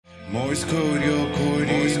Morse code your chord,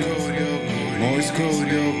 Morse code your chord, Morse code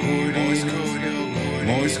your chord, Morse code your chord,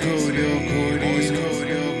 Morse code your chord, Morse code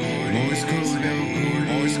your chord, Morse code your chord,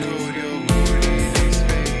 Morse code your chord,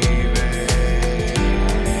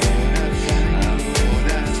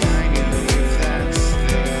 that's fine, you know that's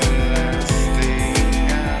the last thing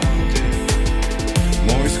I'll do.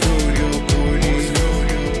 Morse code your chord, Morse code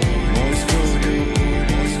your chord, Morse code your chord,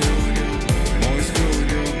 Morse code your chord, Morse code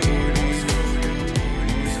your chord, Morse code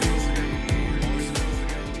your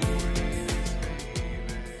chord.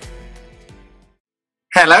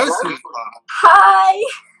 Hello, sweetheart. Hi!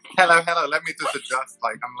 Hello, hello. Let me just adjust.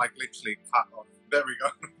 I'm literally cut off. There we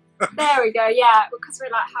go. There we go, yeah, because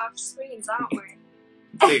we're like half screens, aren't we?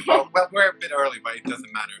 See, well, we're a bit early, but it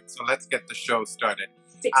doesn't matter. So let's get the show started.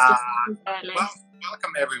 60 seconds early. Well,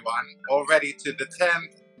 welcome everyone already to the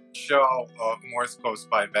 10th show of Morse Codes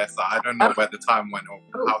by Vesa. I don't know where the time went or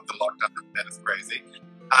how the lockdown that is crazy.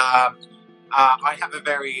 I have a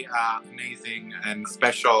very amazing and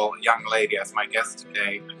special young lady as my guest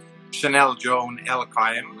today, JOAN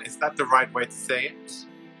Elkayam. Is that the right way to say it?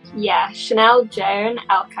 Yeah, JOAN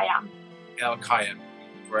Elkayam. Elkayam,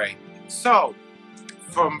 great. So,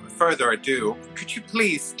 from further ado, could you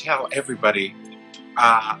please tell everybody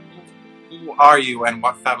who are you and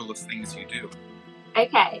what fabulous things you do?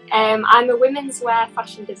 Okay, I'm a women's wear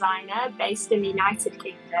fashion designer based in the United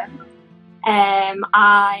Kingdom.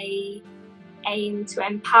 I aim to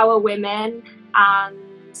empower women and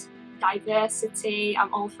diversity.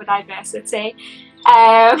 I'm all for diversity.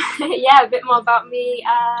 Yeah, a bit more about me.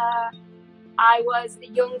 I was the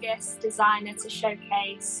youngest designer to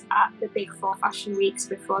showcase at the Big Four Fashion Weeks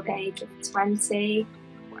before the age of 20.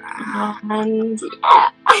 Wow. And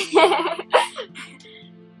yeah.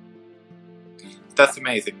 That's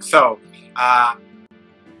amazing. So, how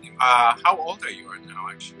old are you right now,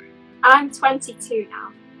 actually? I'm 22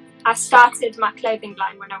 now. I started my clothing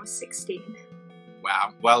line when I was 16.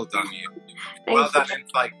 Wow, well done, you. Well done.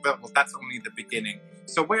 It's well, that's only the beginning.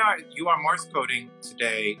 So, you are Morse coding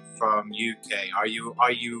today from UK. Are you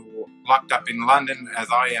locked up in London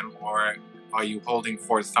as I am, or are you holding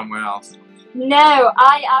fort somewhere else? No,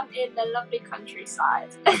 I am in the lovely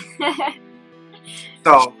countryside.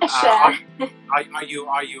 So, are you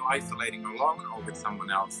isolating alone or with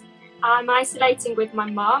someone else? I'm isolating with my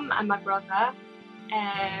mum and my brother.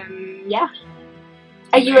 Yeah.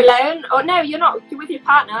 Are you alone? Oh no, you're not. You're with your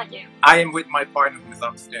partner, aren't you? I am with my partner who's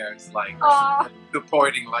upstairs,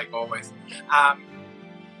 supporting like always.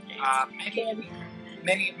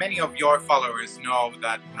 Many of your followers know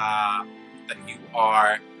that that you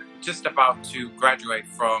are just about to graduate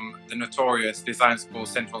from the notorious design school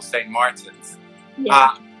Central St. Martin's.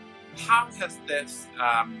 Yeah. How has this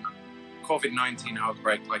COVID-19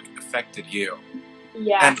 outbreak affected you?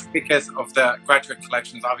 Yeah. And because of the graduate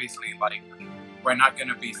collections, obviously, we're not going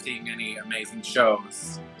to be seeing any amazing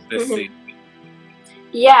shows this season.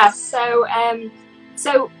 Yeah. So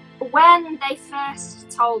when they first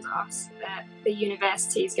told us that the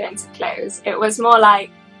university is going to close, it was more like,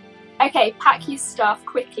 okay, pack your stuff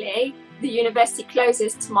quickly. The university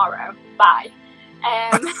closes tomorrow. Bye.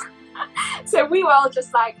 So we were all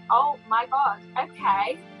just like, oh my god,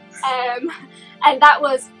 okay. And that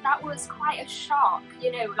was quite a shock,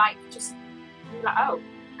 okay.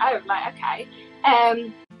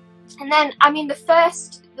 And then, I mean, the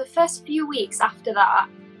first few weeks after that,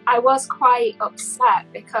 I was quite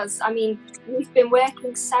upset because, I mean, we've been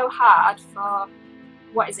working so hard for,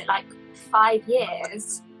 5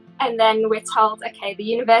 years, and then we're told, okay, the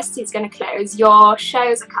university is going to close, your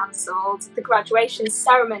shows are cancelled, the graduation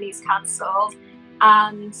ceremony is cancelled,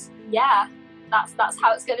 and yeah, that's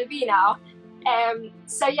how it's going to be now.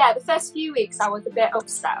 So yeah, the first few weeks I was a bit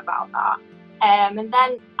upset about that, and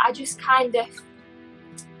then I just kind of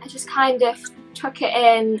took it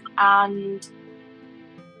in and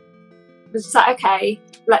was just like, okay,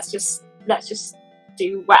 let's just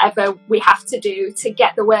do whatever we have to do to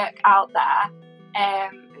get the work out there,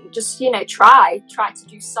 and just try to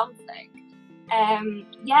do something.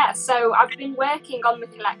 Yeah, so I've been working on the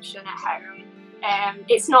collection at home.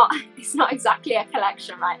 It's not exactly a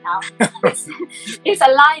collection right now. It's a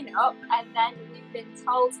lineup, and then we've been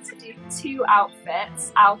told to do 2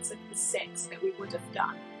 outfits out of the 6 that we would have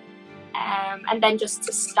done, and then just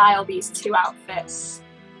to style these 2 outfits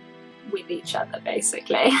with each other,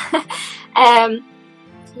 basically.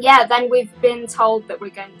 Yeah, then we've been told that we're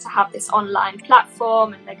going to have this online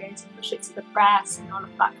platform and they're going to push it to the press and all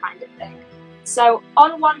of that kind of thing. So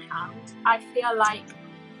on one hand, I feel like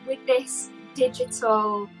with this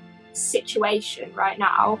digital situation right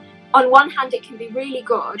now, on one hand it can be really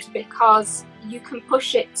good because you can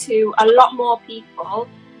push it to a lot more people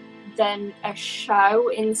than a show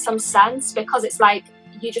in some sense, because it's like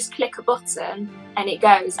you just click a button and it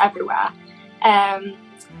goes everywhere.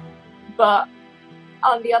 But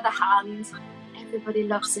on the other hand, everybody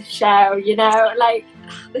loves a show, you know, like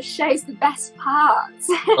the show's the best part.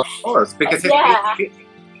 Of course, because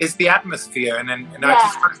it's the atmosphere, and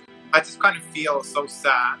I just kind of feel so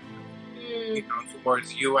sad, you know,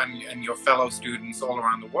 towards you and your fellow students all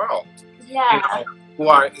around the world. Yeah. You know, who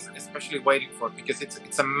are especially waiting for it, because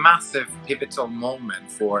it's a massive pivotal moment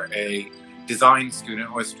for a design student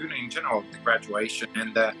or a student in general, the graduation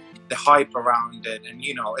and the hype around it. And,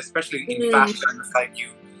 you know, especially in fashion, it's like you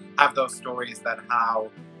have those stories that how,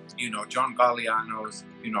 you know, John Galliano's,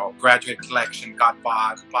 you know, graduate collection got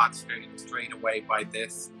bought straight away by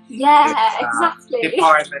this exactly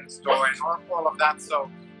department store and all of that. So,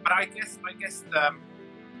 but I guess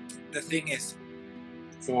the thing is,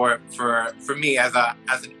 for me as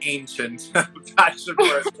an ancient fashion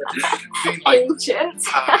person, being like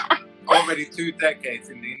already 2 decades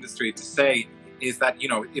in the industry, to say is that, you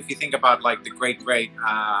know, if you think about like the great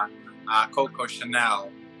Coco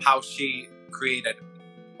Chanel, how she created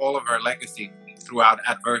all of her legacy throughout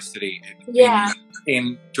adversity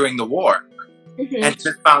in during the war, and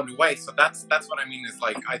just found a way. So that's what I mean. Is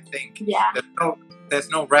like, I think there's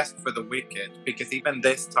no rest for the wicked, because even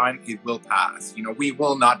this time it will pass. You know, we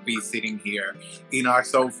will not be sitting here in our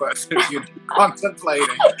sofas, you know, contemplating,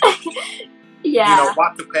 you know,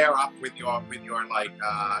 what to pair up with your like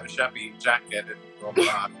shabby jacket and your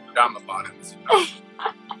pajama bottoms.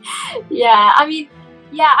 You know? I mean,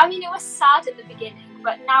 it was sad at the beginning,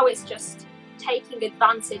 but now it's just taking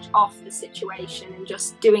advantage of the situation and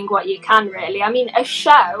just doing what you can, really. I mean, a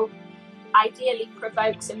show ideally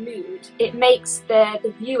provokes a mood. It makes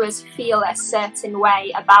the viewers feel a certain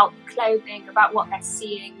way about clothing, about what they're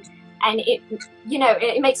seeing, and it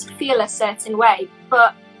makes you feel a certain way.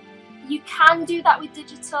 But you can do that with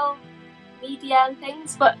digital media and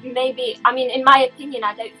things, but maybe, I mean, in my opinion,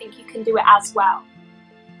 I don't think you can do it as well.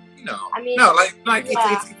 No,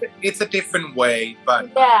 it's a different way,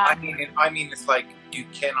 but I mean, it's like you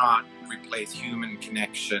cannot replace human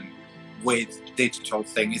connection with digital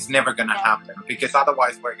thing. It's never going to happen, because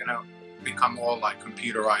otherwise we're going to become all like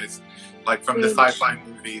computerized, like from the sci-fi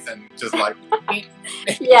movies, and just like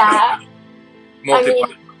multiply. I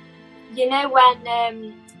mean, you know,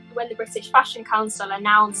 when the British Fashion Council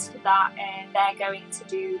announced that they're going to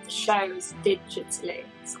do the shows digitally,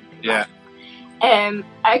 something like that.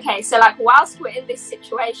 Okay, so like whilst we're in this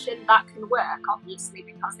situation, that can work obviously,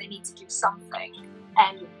 because they need to do something,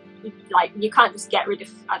 and like you can't just get rid of,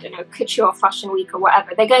 I don't know, Couture Fashion Week or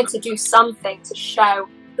whatever. They're going to do something to show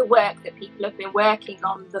the work that people have been working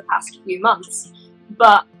on the past few months.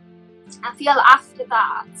 But I feel after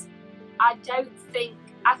that, I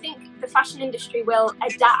think the fashion industry will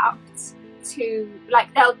adapt to,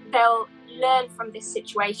 like, they'll learn from this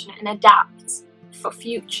situation and adapt for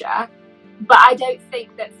future. But I don't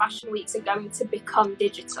think that fashion weeks are going to become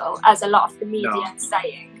digital, as a lot of the media are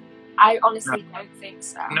saying. I honestly don't think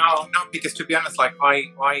so. No, because to be honest, like I've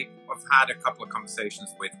had a couple of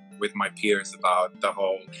conversations with my peers about the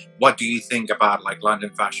whole, what do you think about like London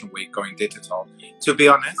Fashion Week going digital? To be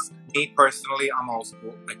honest, me personally, I'm old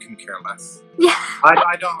school. I can care less. Yeah.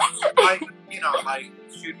 I don't, you know, like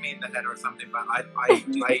shoot me in the head or something, but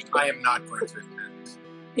I am not going to attend.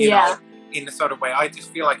 You know, in a sort of way, I just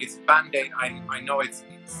feel like it's Band-Aid. I know it's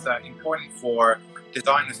important for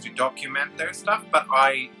designers to document their stuff, but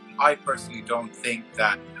I personally don't think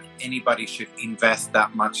that anybody should invest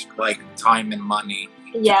that much like time and money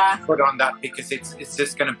to put on that, because it's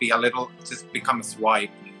just going to be just become a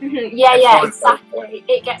swipe. Exactly.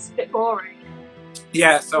 It gets a bit boring.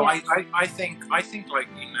 So I think like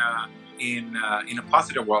in a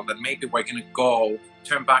positive world, that maybe we're going to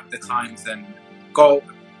turn back the times and go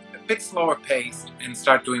a bit slower paced and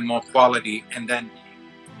start doing more quality, and then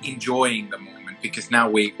enjoying the moment, because now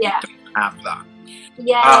we don't have that.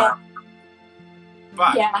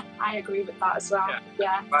 But I agree with that as well.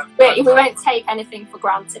 But we won't take anything for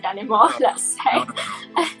granted anymore, let's say. No.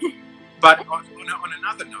 But on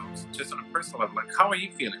another note, just on a personal level, like, how are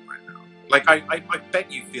you feeling right now? Like, I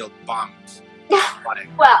bet you feel bummed.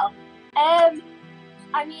 Well,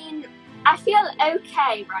 I mean, I feel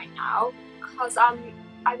okay right now, because I'm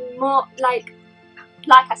more like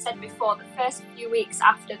I said before, the first few weeks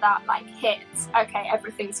after that like hit, okay,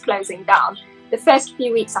 everything's closing down. The first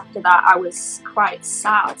few weeks after that, I was quite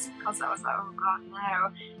sad, because I was like, oh god,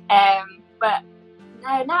 no. But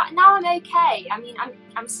no, now I'm okay. I mean,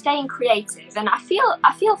 I'm staying creative, and I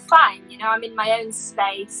feel fine. You know, I'm in my own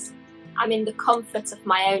space. I'm in the comfort of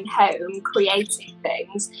my own home, creating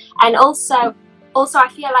things, and also also I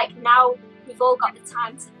feel like now we've all got the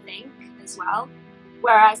time to think as well,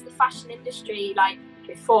 whereas the fashion industry, like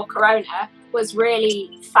before Corona, was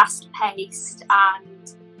really fast paced,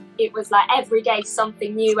 and it was like every day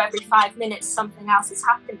something new, every 5 minutes something else is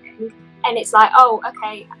happening, and it's like, oh,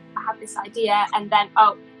 okay, I have this idea, and then,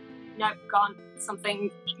 oh no, gone,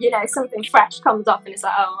 something, you know, something fresh comes up, and it's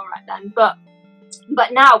like, oh, all right then.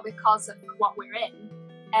 But now, because of what we're in,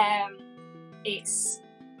 it's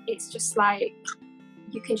just like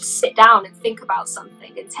you can just sit down and think about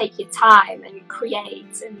something and take your time and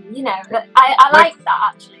create, and you know, I like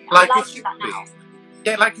that actually. I like that now.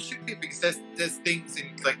 Yeah, like it should be, because there's things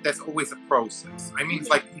in, like, there's always a process. I mean, it's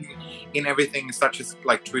like in everything such as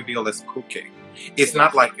like trivial as cooking. It's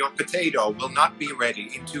not like your potato will not be ready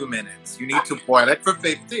in 2 minutes. You need to boil it for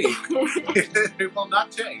 15. It will not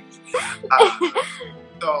change.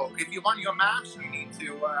 So if you want your mash, you need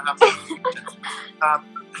to have some minutes.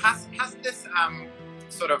 Has this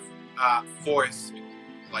sort of forced,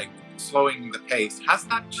 like, slowing the pace, has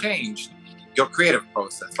that changed your creative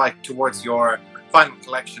process, like towards your final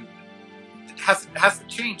collection? Has it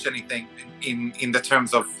changed anything in the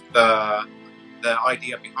terms of the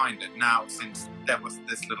idea behind it now, since there was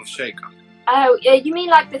this little shake-up? Oh, you mean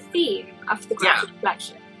like the theme of the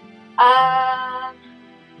collection?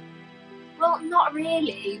 Well, not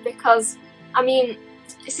really, because I mean,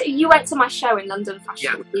 so you went to my show in London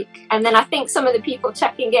Fashion Week, and then I think some of the people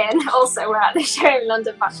checking in also were at the show in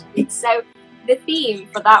London Fashion Week. So the theme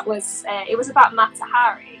for that was it was about Mata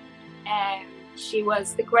Hari. She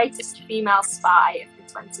was the greatest female spy of the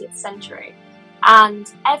 20th century,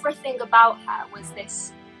 and everything about her was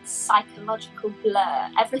this psychological blur.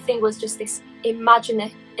 Everything was just this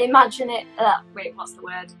imaginative. Wait, what's the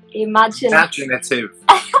word? Imaginative.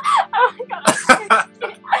 Oh my god.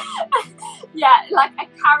 Yeah, like a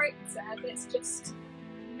character that's just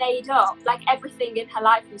made up. Like everything in her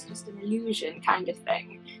life was just an illusion, kind of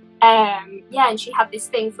thing. Yeah, and she had this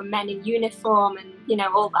thing for men in uniform, and you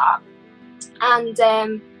know, all that.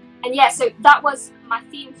 And yeah, so that was my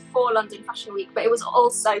theme for London Fashion Week, but it was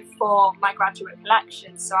also for my graduate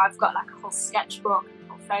collection. So I've got like a whole sketchbook and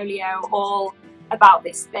portfolio all about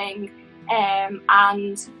this thing.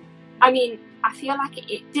 And I mean, I feel like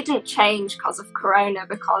it didn't change because of Corona,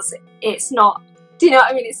 because it's not, do you know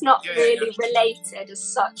what I mean? It's not really related as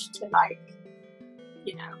such to, like,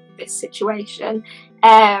 you know, this situation.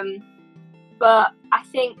 But I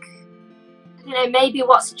think, I don't know, maybe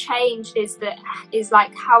what's changed is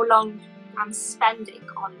like how long I'm spending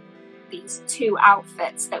on these 2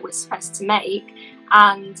 outfits that we're supposed to make,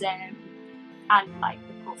 and like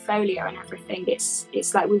the portfolio and everything.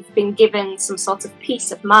 It's like we've been given some sort of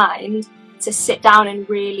peace of mind to sit down and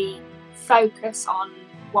really focus on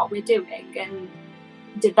what we're doing and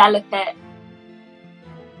develop it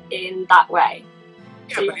in that way.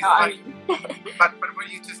 Yeah, so, but it's like, but what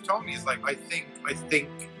you just told me is like, I think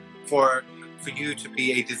for you to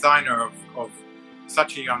be a designer of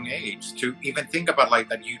such a young age, to even think about like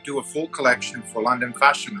that, you do a full collection for London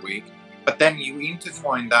Fashion Week, but then you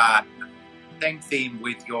intertwine that same theme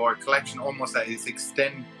with your collection almost as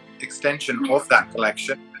extension of that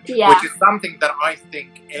collection, which is something that I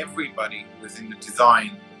think everybody who is in the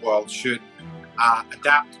design world should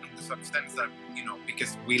adapt in the sort of sense that, you know,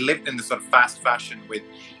 because we lived in the sort of fast fashion with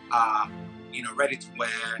you know, ready to wear.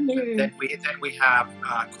 Then we have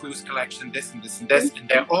cruise collection, this and this and this, and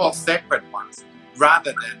they're all separate ones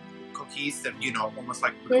rather than cohesive, you know, almost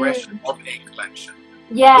like progression of a collection.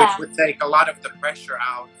 Which would take a lot of the pressure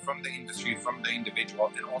out from the industry, from the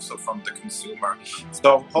individual, and also from the consumer.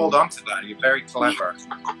 So hold on to that. You're very clever.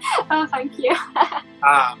 Oh, thank you.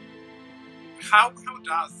 How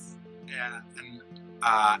does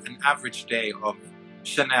an average day of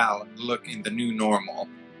Chanel look in the new normal?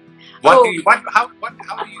 How do you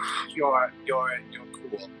keep your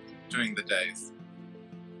cool during the days?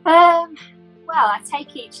 Well, I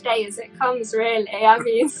take each day as it comes, really. I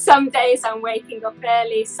mean, some days I'm waking up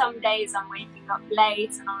early, some days I'm waking up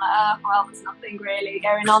late, and I'm like, oh, well, there's nothing really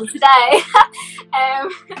going on today.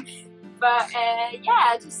 But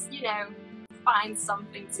yeah, just, you know, find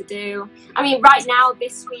something to do. I mean, right now,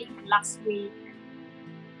 this week and last week,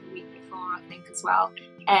 and the week before, I think as well,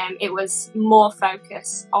 it was more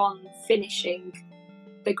focus on finishing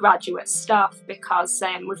the graduate stuff, because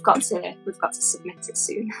we've got to submit it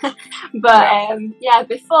soon. But yeah,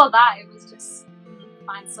 before that it was just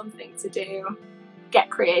find something to do,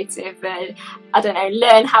 get creative, I don't know,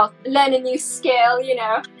 learn a new skill, you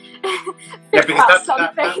know. Figure out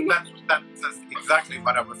something. That's exactly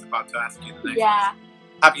what I was about to ask you the next.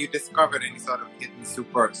 Have you discovered any sort of hidden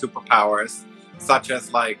superpowers, such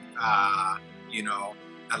as like you know,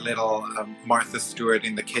 a little Martha Stewart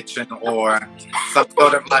in the kitchen, or some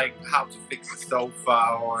sort of like how to fix a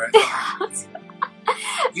sofa or something.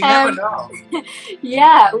 You never know.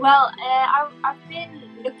 Yeah, well, I've been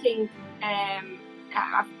looking.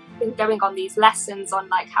 I've been going on these lessons on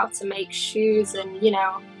like how to make shoes and, you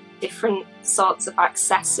know, different sorts of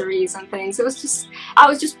accessories and things. I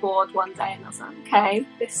was just bored one day and I was like, okay,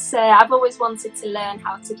 this I've always wanted to learn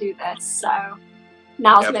how to do this, so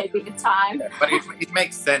now's maybe the time. Yeah, but it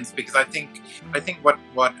makes sense, because I think what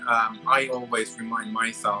I always remind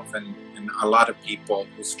myself and a lot of people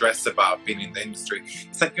who stress about being in the industry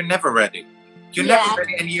is that you're never ready. You're never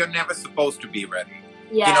ready, and you're never supposed to be ready.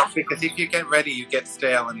 Yeah. You know, because if you get ready, you get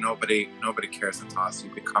stale, and nobody cares at all. So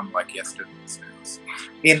you become like yesterday's news.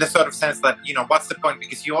 In the sort of sense that, you know, what's the point?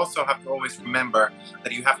 Because you also have to always remember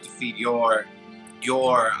that you have to feed your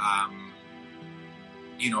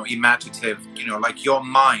you know, imaginative, you know, like your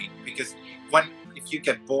mind. Because if you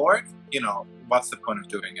get bored, you know, what's the point of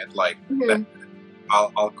doing it? Like,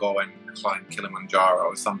 I'll go and climb Kilimanjaro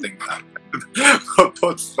or something that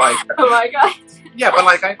puts like. Oh my god. Yeah, but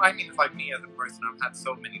like I mean, like me as a person, I've had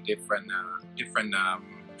so many different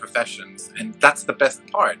professions, and that's the best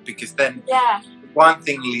part, because then one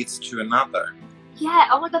thing leads to another. Yeah,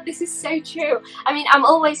 oh my god, this is so true. I mean, I'm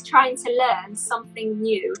always trying to learn something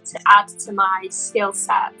new to add to my skill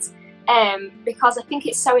set, because I think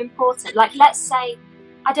it's so important. Like, let's say,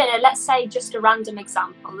 I don't know, let's say just a random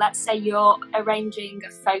example. Let's say you're arranging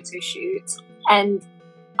a photo shoot and,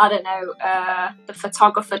 I don't know, the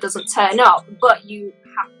photographer doesn't turn up, but you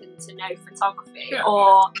happen to know photography,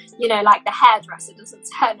 or, you know, like the hairdresser doesn't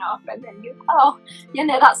turn up, and then you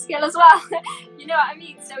know that skill as well. You know what I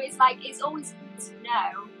mean? So it's like, it's always good to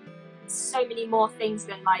know so many more things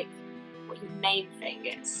than like what your main thing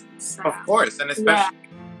is. So, of course, and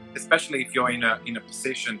especially if you're in a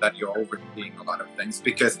position that you're overseeing a lot of things,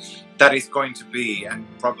 because that is going to be, and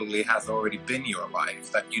probably has already been, your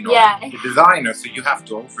life, that, you know, you're a designer, so you have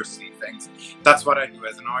to oversee things. That's what I do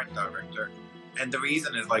as an art director. And the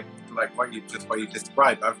reason is like what you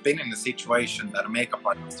described. I've been in a situation that a makeup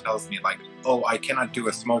artist tells me, like, oh, I cannot do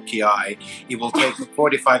a smoky eye. It will take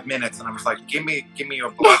 45 minutes, and I was like, give me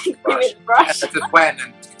your blush brush. And I just went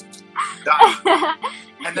and done.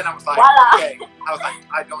 And then I was like, okay. I was like,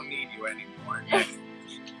 I don't need you anymore. And,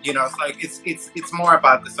 you know, it's like it's more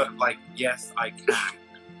about the sort of like, yes, I can,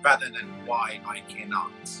 rather than why I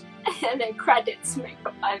cannot. And then credits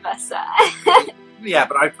makeup by Vesa. Yeah,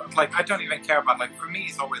 but I don't even care about, like, for me,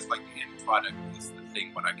 it's always like the end product is the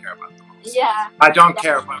thing what I care about the most. Yeah. I don't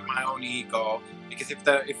care about my own ego, because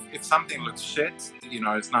if something looks shit, you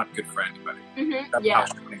know, it's not good for anybody. That's how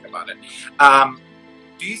I think about it.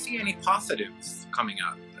 Do you see any positives coming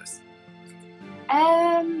out of this?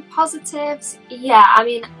 Positives, yeah. I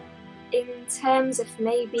mean, in terms of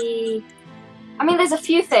maybe, I mean, there's a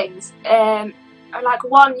few things. Like,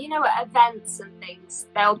 one, you know, at events and things,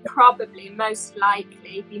 there'll probably most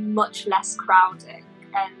likely be much less crowding.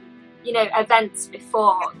 And, you know, events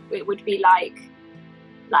before, it would be like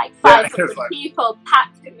 500 people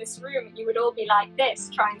packed in this room, and you would all be like this,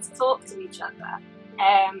 trying to talk to each other.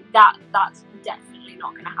 That's definitely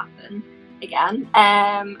not going to happen again.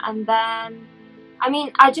 And then, I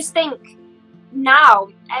mean, I just think now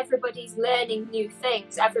everybody's learning new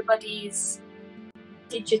things. Everybody's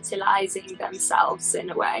digitalizing themselves in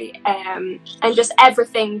a way, and just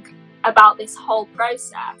everything about this whole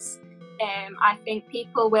process. I think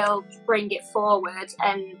people will bring it forward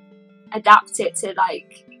and adapt it to,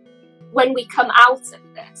 like, when we come out of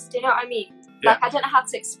this. Do you know what I mean? Yeah. Like, I don't know how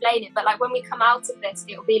to explain it, but like when we come out of this,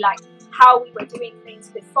 it'll be like how we were doing things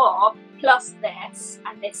before, plus this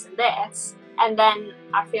and this and this. And then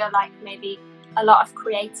I feel like maybe a lot of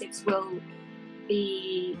creatives will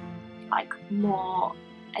be like more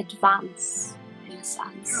advanced in a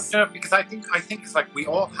sense. Yeah, because I think it's like we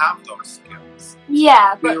all have those skills.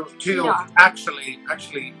 Yeah, but to actually,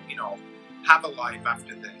 you know, have a life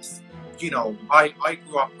after this. You know, I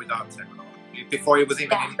grew up without technology before it was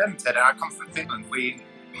even invented. I come from Finland. We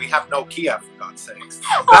have Nokia, for God's sakes.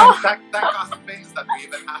 That doesn't mean that we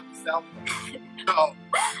even have cell phones.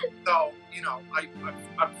 So you know,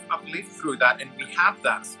 I've lived through that, and we have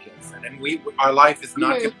that skill set, and our life is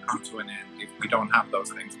not going to come to an end if we don't have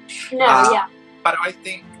those things. No, But I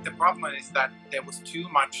think the problem is that there was too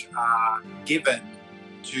much given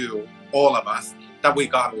to all of us that we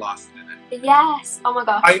got lost in it. Yes. Oh my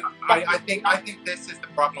God. I think this is the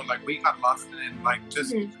problem. Like, we got lost in it. Like,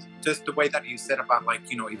 just the way that you said about, like,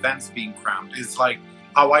 you know, events being crammed is like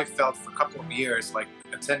how I felt for a couple of years. Like,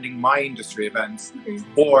 attending my industry events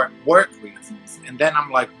for work reasons. And then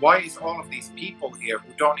I'm like, why is all of these people here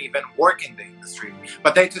who don't even work in the industry,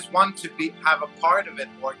 but they just want to have a part of it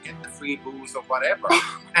or get the free booze or whatever?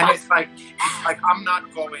 And it's like I'm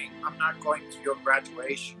not going to your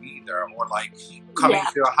graduation either, or like coming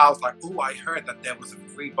to your house like, oh, I heard that there was a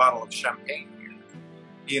free bottle of champagne here,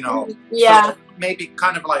 you know. So maybe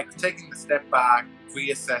kind of like taking the step back,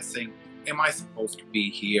 reassessing, am I supposed to be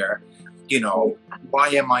here? You know, why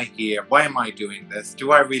am I here? Why am I doing this?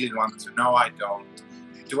 Do I really want to? No, I don't.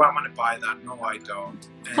 Do I want to buy that? No, I don't.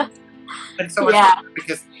 And so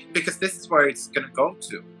because this is where it's going to go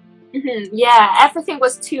to. Yeah, everything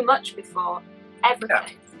was too much before.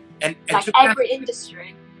 Everything. And like every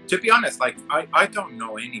industry. To be honest, like I don't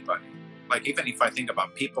know anybody. Like even if I think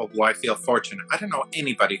about people who I feel fortunate, I don't know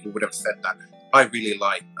anybody who would have said that. I really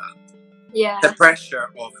like that. Yeah. The pressure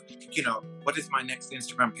of, you know, what is my next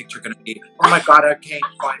Instagram picture going to be? Oh my God, I gained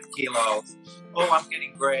 5 kilos. Oh, I'm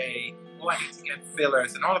getting gray. Oh, I need to get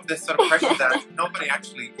fillers. And all of this sort of pressure that nobody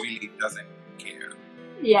actually really doesn't care.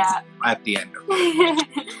 Yeah. At the end of it.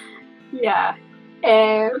 Yeah.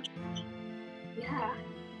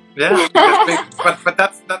 But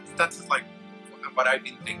that's just like what I've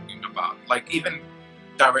been thinking about. Like even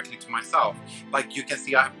directly to myself. Like you can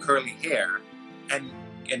see I have curly hair. And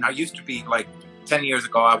I used to be like 10 years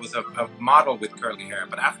ago, I was a model with curly hair.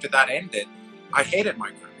 But after that ended, I hated my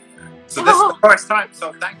curly hair. So this is the first time.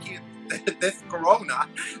 So thank you. This Corona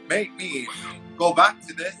made me go back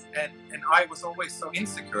to this. And I was always so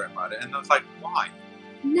insecure about it. And I was like, why?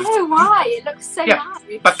 No, why? It looks so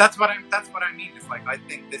nice. But that's what I mean. It's like, I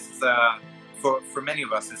think this is for many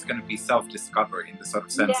of us, it's going to be self-discovery in the sort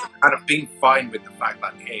of sense of kind of being fine with the fact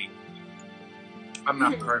that, hey, I'm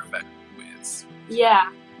not perfect. Yeah.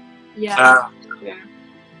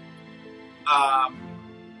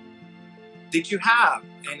 Did you have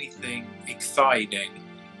anything exciting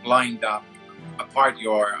lined up apart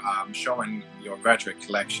your showing your graduate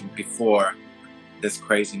collection before this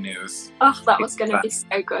crazy news? Oh, that was going to be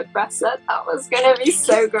so good, Vesa. That was going to be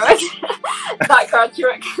so good. That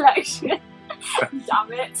graduate collection.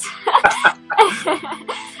 Damn it.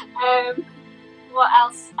 What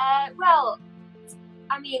else? Well,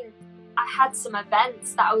 I mean, I had some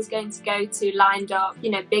events that I was going to go to lined up,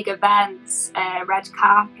 you know, big events, red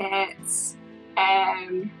carpets,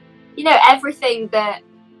 you know, everything that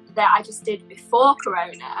I just did before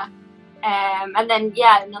Corona. And then,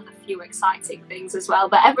 another few exciting things as well.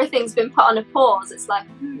 But everything's been put on a pause. It's like,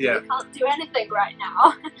 we can't do anything right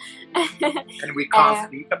now. And we can't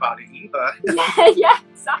speak about it either. Yeah,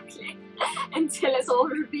 exactly. Until it's all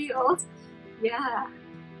revealed. Yeah.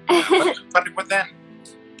 But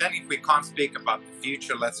then if we can't speak about the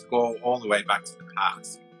future, let's go all the way back to the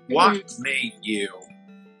past. What made you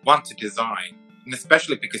want to design? And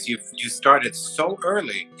especially because you started so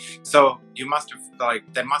early, so you must have, like,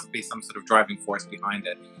 there must be some sort of driving force behind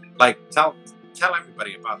it. Like, tell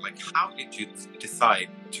everybody about, like, how did you decide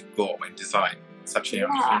to go and design such a young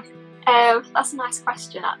thing? That's a nice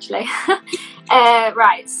question, actually.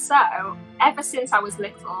 Right, so ever since I was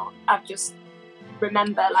little, I've just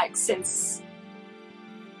remember, like, since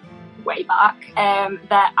way back,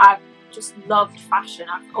 that I've just loved fashion.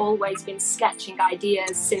 I've always been sketching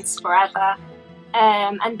ideas since forever.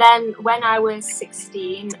 And then when I was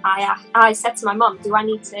 16, I said to my mum, do I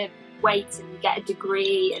need to wait and get a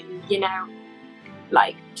degree and, you know,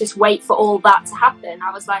 like just wait for all that to happen?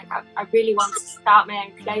 I was like, I really want to start my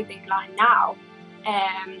own clothing line now.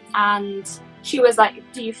 And she was like,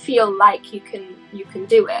 do you feel like you can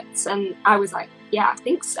do it? And I was like, yeah, I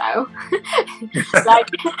think so. Like,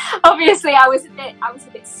 obviously I was a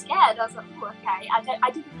bit scared. I was like, oh, okay.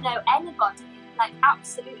 I didn't know anybody, like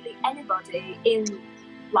absolutely anybody in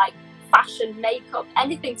like fashion, makeup,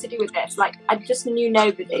 anything to do with this. Like, I just knew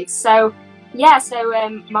nobody. So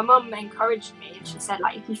my mum encouraged me, and she said,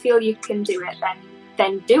 like, if you feel you can do it,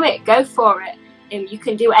 then do it, go for it. You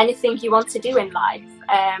can do anything you want to do in life.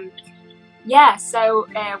 So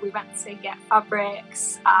we went to get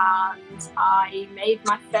fabrics, and I made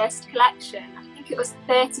my first collection. I think it was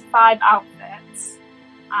 35 outfits,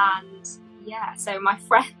 and so my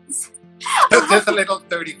friends. Just a little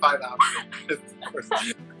 35 outfits.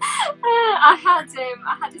 I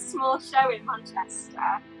had a small show in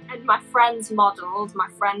Manchester, and my friends modelled, my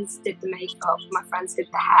friends did the makeup, my friends did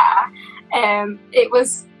the hair. It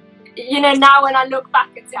was, you know, now when I look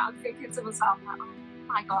back at it, I'm thinking to myself, like, oh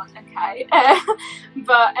my God, okay.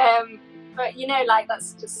 But you know, like,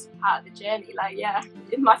 that's just part of the journey. Like,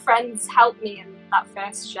 my friends helped me in that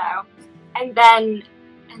first show, and then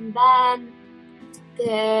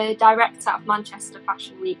the director of Manchester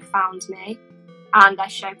Fashion Week found me, and I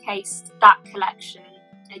showcased that collection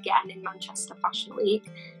again in Manchester Fashion Week.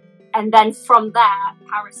 And then from there,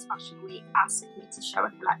 Paris Fashion Week asked me to show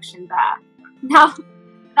a collection there. Now,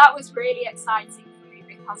 that was really exciting for me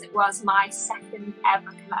because it was my second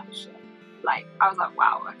ever collection. Like, I was like,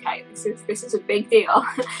 wow, okay, this is a big deal.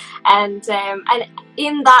 And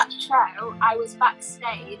in that show, I was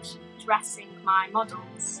backstage dressing my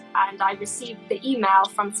models, and I received the email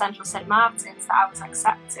from Central St. Martin's that I was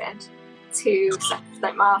accepted to Central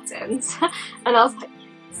St. Martin's. And I was like,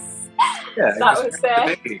 yes. Yeah, That was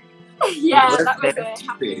that was a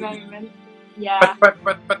happy moment. Yeah. But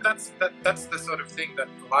that's the sort of thing that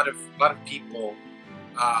a lot of people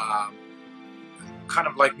kind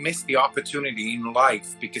of like miss the opportunity in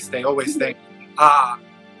life, because they always think,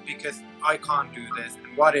 because I can't do this,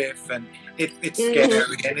 and what if, and it's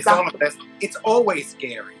scary, and it's all of this. It's always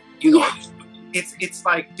scary, you know. It's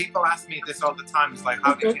like, people ask me this all the time. It's like,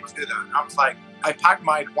 how did you do that? I was like, I packed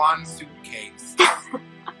my one suitcase,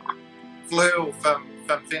 flew from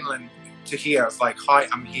Finland to here. I was like, hi,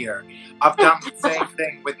 I'm here. I've done the same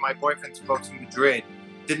thing with my boyfriend to go to Madrid.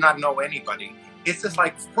 Did not know anybody. It's just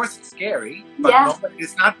like, of course it's scary, but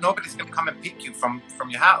nobody's gonna come and pick you from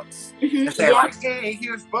your house and say like, hey,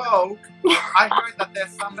 here's Vogue. I heard that there's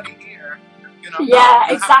somebody here. You know,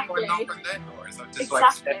 exactly. Have to go and knock on their door, so just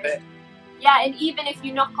like step in. Yeah, and even if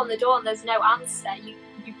you knock on the door and there's no answer, you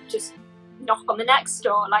just knock on the next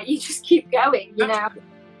door. Like, you just keep going, you know.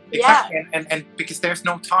 Exactly, and because there's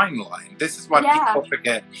no timeline. This is what people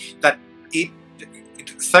forget, that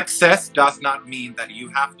success does not mean that you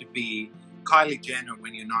have to be Kylie Jenner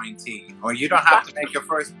when you're 19, or you don't have to make your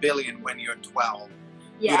first billion when you're 12.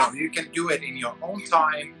 You know, you can do it in your own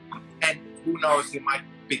time, and who knows, you might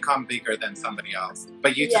become bigger than somebody else.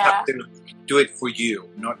 But you just have to do it for you,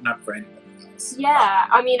 not for anybody else. Yeah,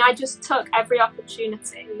 I mean, I just took every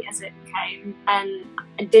opportunity as it came, and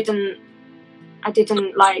I didn't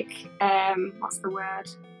like, what's the word?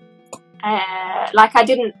 Like, I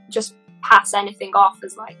didn't just pass anything off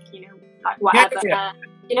as like, you know, like whatever.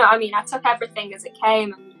 You know what I mean? I took everything as it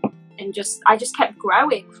came, and I just kept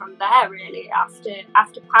growing from there, really.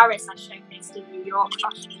 After Paris, I showcased in New York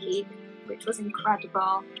Fashion Week, which was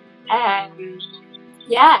incredible. I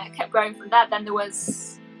kept growing from there. Then there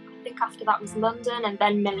was, I think after that was London, and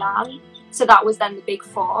then Milan. So that was then the big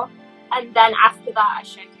four. And then after that, I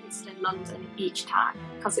showcased in London each time,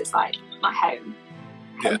 because it's like my home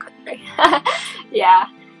country.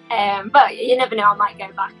 But you never know, I might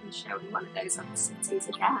go back and show in one of those other cities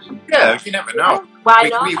again. Yeah, you never know. Why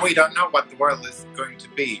not? We don't know what the world is going to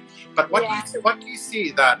be. But what do you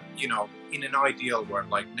see that, you know, in an ideal world,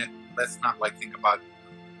 like, let's not like think about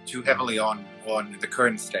too heavily on the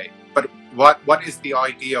current state, but what is the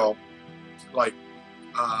ideal, like,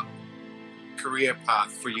 career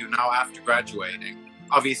path for you now after graduating?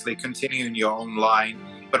 Obviously continuing your own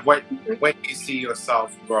line, but where do you see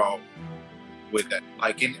yourself grow with it,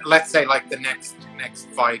 like in, let's say, like the next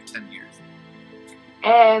 5-10 years?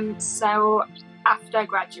 So after I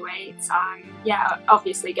graduate, I'm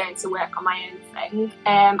obviously going to work on my own thing.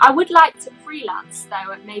 I would like to freelance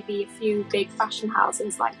though, at maybe a few big fashion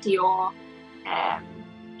houses like Dior,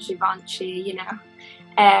 Givenchy, you know.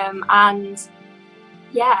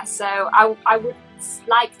 So I would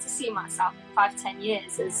like to see myself in 5-10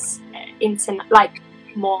 years as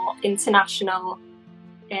more international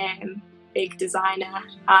big designer,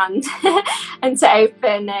 and and to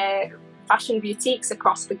open fashion boutiques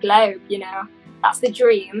across the globe. You know, that's the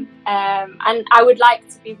dream. And I would like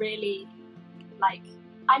to be really, like,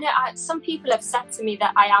 I know some people have said to me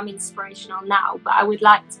that I am inspirational now, but I would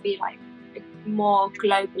like to be like more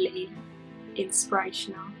globally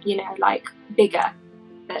inspirational, you know, like bigger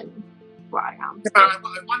than what I am. I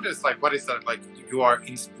wonder, it's like, what is that, like, you are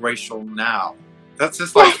inspirational now? That's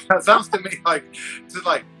just like, that sounds to me like, just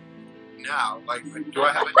like, now, like, do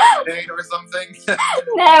I have a new date or something?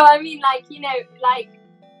 No, I mean, like, you know, like,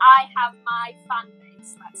 I have my fan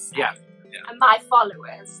base, let's say, and my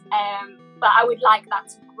followers, but I would like that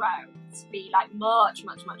to grow, to be like much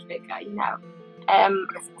bigger, you know.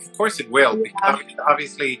 Of course it will, because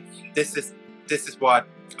obviously this is what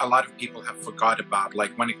a lot of people have forgot about,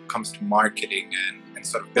 like when it comes to marketing and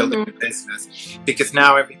sort of building a business, because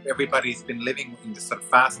now everybody's been living in this sort of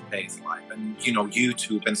fast-paced life, and, you know,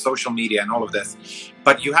 YouTube and social media and all of this.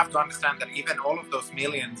 But you have to understand that even all of those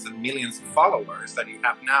millions and millions of followers that you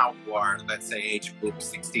have now, who are, let's say, age group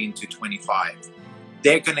 16 to 25,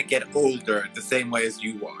 they're going to get older the same way as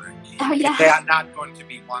you are. Oh, yeah. They are not going to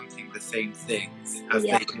be wanting the same things as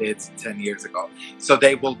they did 10 years ago. So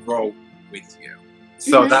they will grow with you.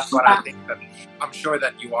 So that's what I think, that I'm sure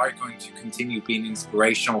that you are going to continue being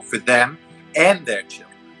inspirational for them, and their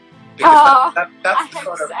children. Because Oh, that's I the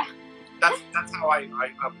hope sort of so. that's how I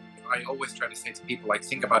always try to say to people, like,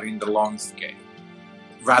 think about it in the long scale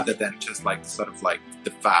rather than just like sort of like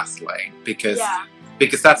the fast lane, because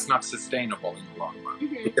that's not sustainable in the long run.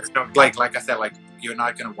 Mhm. Because, you know, like I said, like, you're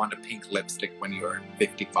not going to want a pink lipstick when you're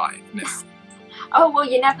 55, miss. Oh well,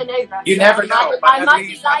 you never know. That You never know, but I at might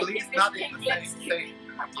least be liking this not in pink the lipstick. same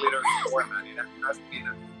glitter format. It has to be in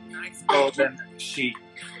a nice golden chic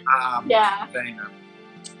Yeah. container.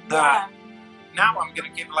 Yeah. Now I'm going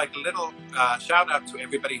to give like a little shout out to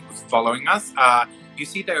everybody who's following us. You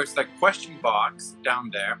see there's like question box down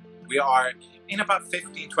there. We are in about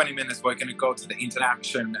 15-20 minutes. We're going to go to the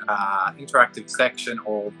interactive section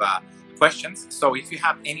of questions. So if you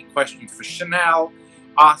have any questions for Chanel,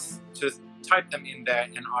 us, just type them in there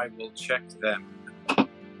and I will check them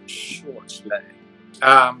shortly.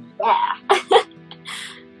 Yeah.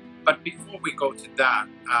 But before we go to that,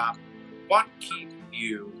 what keeps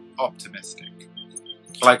you optimistic?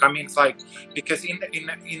 Like, I mean, it's like, because in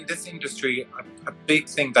this industry, a big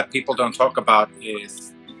thing that people don't talk about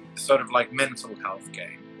is sort of like mental health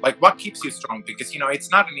game. Like, what keeps you strong? Because, you know,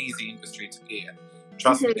 it's not an easy industry to be in.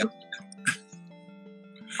 Trust me.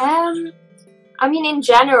 I mean, in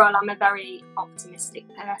general, I'm a very optimistic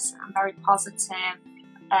person. I'm very positive,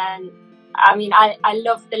 and I mean, I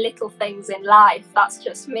love the little things in life. That's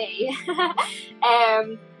just me.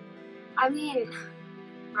 I mean,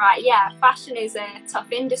 right, yeah, fashion is a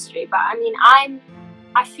tough industry, but I mean,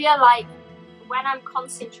 I feel like when I'm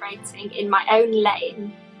concentrating in my own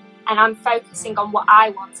lane and I'm focusing on what I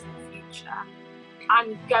want in the future,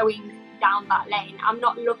 I'm going down that lane. I'm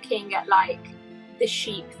not looking at like the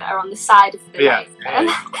sheep that are on the side of the lane.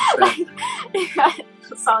 Like, that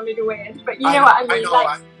sounded weird, but you know what I mean.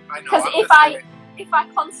 I know. Because if I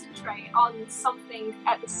concentrate on something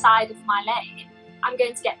at the side of my lane, I'm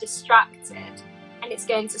going to get distracted, and it's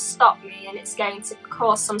going to stop me, and it's going to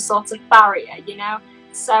cause some sort of barrier, you know.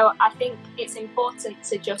 So I think it's important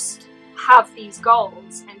to just have these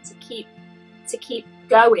goals and to keep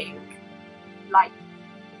going, like,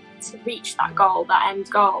 to reach that goal, that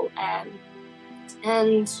end goal.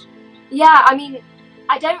 And yeah, I mean,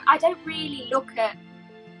 I don't really look at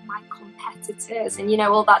my competitors and, you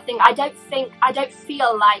know, all that thing. I don't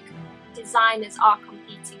feel like designers are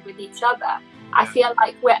competing with each other. I feel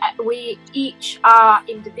like we each are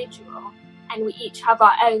individual, and we each have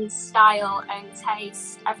our own style, own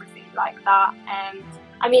taste, everything like that.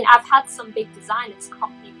 I mean, I've had some big designers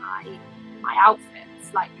copy my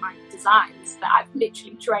outfits, like my designs that I've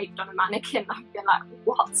literally draped on a mannequin. I've been like,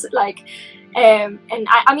 what? Like, and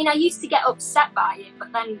I mean, I used to get upset by it,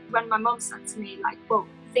 but then when my mum said to me, like, well,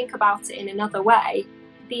 think about it in another way.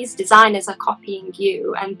 These designers are copying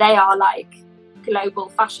you, and they are like global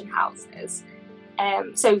fashion houses.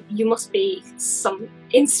 So you must be some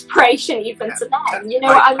inspiration even to them. You know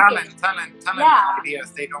like, what I mean? Talent,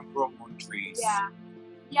 ideas, they don't grow on trees.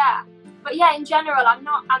 Yeah. But yeah, in general, I'm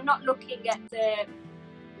not looking at the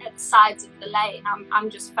sides of the lane. I'm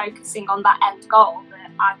just focusing on that end goal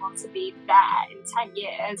that I want to be there in 10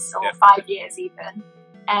 years or 5 years even.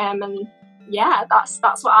 And yeah, that's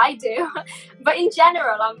what I do. But in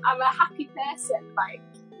general, I'm a happy person, like,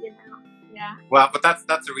 you know. Yeah. Well, but that's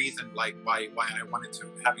the reason, like, why I wanted to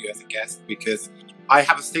have you as a guest, because I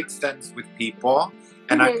have a sixth sense with people,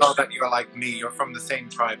 and I thought that you're like me. You're from the same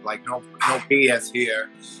tribe. Like, no BS here,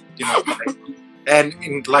 you know.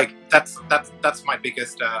 and like that's my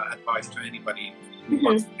biggest advice to anybody who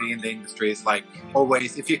wants to be in the industry is, like,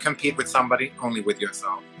 always, if you compete with somebody, only with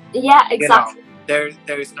yourself. Yeah, exactly. You know,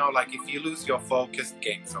 there is no, like, if you lose your focus,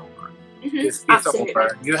 game's over. It's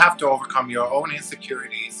over. You have to overcome your own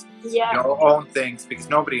insecurities, your own things, because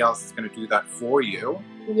nobody else is going to do that for you.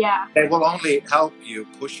 Yeah. They will only help you,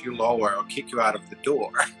 push you lower, or kick you out of the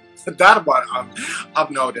door. That's what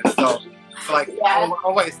I've noticed. So it's like,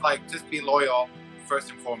 always, like, just be loyal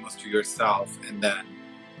first and foremost to yourself, and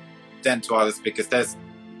then to others, because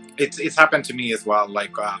it's happened to me as well.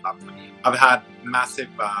 Like, I've had massive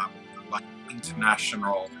like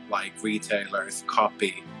international, like, retailers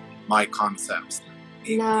copy my concepts.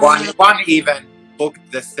 No. One even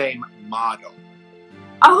booked the same model.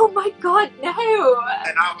 Oh my god, no!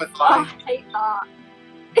 And I was like, I hate that.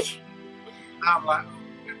 I'm like,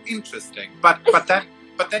 interesting. But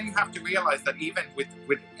then you have to realize that even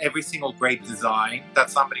with every single great design that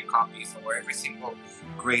somebody copies, or every single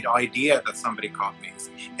great idea that somebody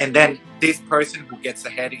copies, and then this person who gets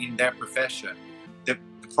ahead in their profession, the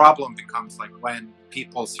problem becomes, like, when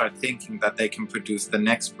people start thinking that they can produce the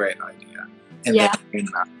next great idea, and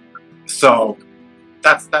so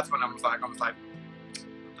that's when I was like,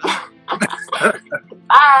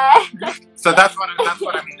 Bye. So that's what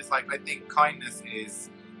I mean. It's like, I think kindness is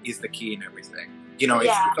the key in everything. You know,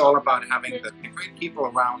 Yeah. it's all about having the great people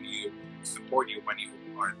around you support you when you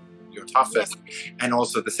are your toughest, and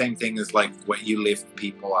also the same thing is like when you lift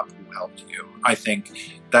people up who helped you. I think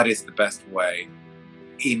that is the best way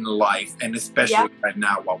in life, and especially right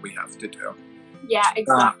now, what we have to do. Yeah,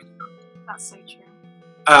 exactly. That's so true.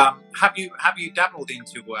 Have you dabbled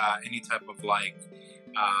into any type of like,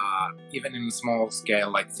 even in small scale,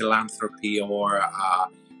 like philanthropy or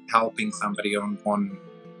helping somebody on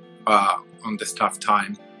this tough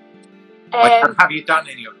time? Like, have you done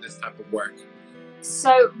any of this type of work?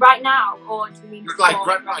 So right now, or do you mean like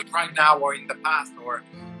right now, or in the past, or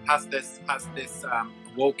has this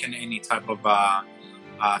awoken any type of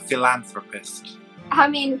philanthropist? I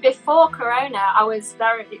mean, before Corona, I was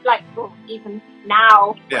very like, well, even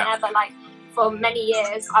now, whenever, like, for many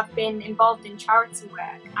years, I've been involved in charity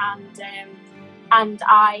work, and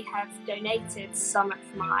I have donated some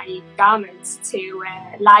of my garments to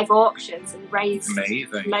live auctions and raised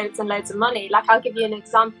loads and loads of money. Like, I'll give you an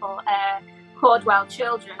example. Cordwell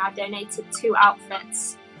Children, I donated 2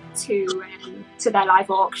 outfits to their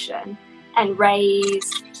live auction and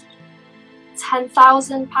raised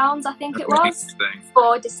 £10,000, I think it was,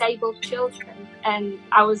 for disabled children, and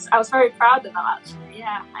I was very proud of that, actually.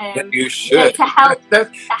 Yeah, you should. To help.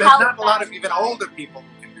 There's help not a lot of even older people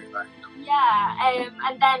who can do that. Yeah,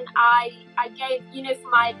 and then I gave, you know, for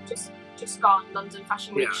my just gone London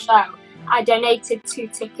Fashion Week show, I donated 2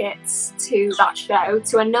 tickets to that show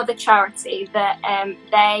to another charity that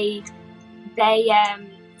they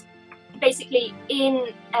basically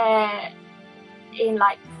in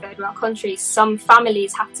like third world countries, some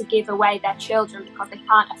families have to give away their children because they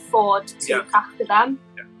can't afford to look after them.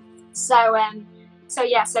 Yeah.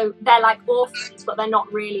 So they're like orphans, but they're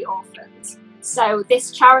not really orphans. So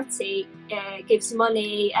this charity gives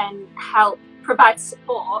money and provides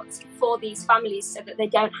support for these families so that they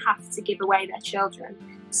don't have to give away their children.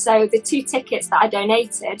 So the 2 tickets that I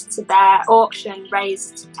donated to their auction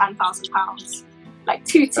raised £10,000. Like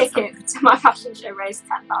 2 tickets to my fashion show raised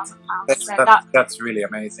 £10,000. So that's really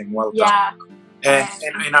amazing. Well done.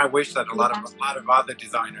 And I wish that a lot of other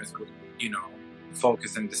designers would, you know,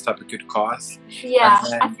 focus on this type of good cause. Yeah,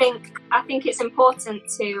 I think it's important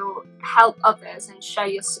to help others and show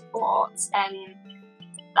your support, and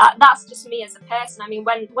that's just me as a person. I mean,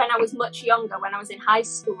 when I was much younger, when I was in high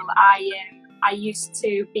school, I used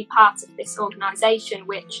to be part of this organisation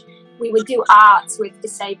which we would do arts with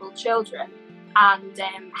disabled children and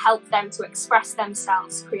help them to express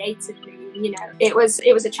themselves creatively. You know, it was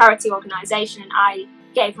a charity organisation, and I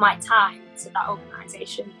gave my time to that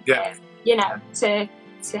organisation. You know,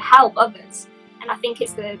 to help others, and I think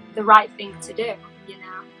it's the right thing to do. You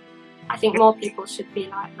know, I think more people should be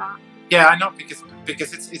like that. Yeah, I know,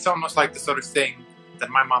 because it's almost like the sort of thing that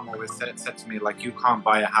my mom always said to me, like, you can't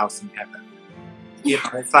buy a house in heaven. You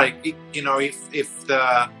know, it's like, you know,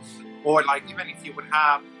 or like, even if you would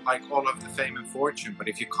have like all of the fame and fortune, but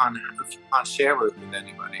if you can't share it with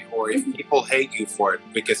anybody, or if people hate you for it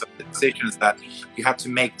because of the decisions that you have to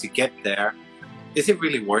make to get there, is it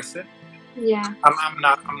really worth it? Yeah, I'm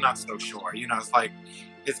not so sure. You know,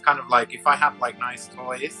 it's kind of like, if I have like nice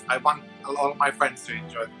toys, I want all of my friends to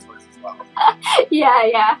enjoy the toys as well.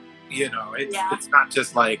 yeah. You know, it's not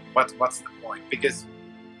just like what's the point? Because,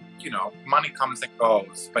 you know, money comes and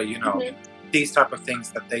goes, but you know, these type of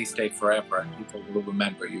things, that they stay forever, and people will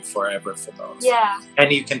remember you forever for those. Yeah,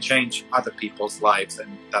 and you can change other people's lives,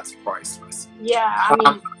 and that's priceless. Yeah, I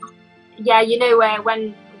mean, you know,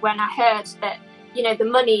 when I heard that, you know, the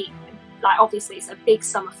money, like, obviously it's a big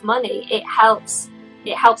sum of money, it helps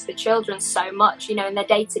the children so much, you know, in their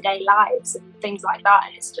day-to-day lives and things like that.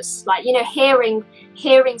 And it's just like, you know, hearing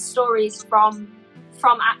stories from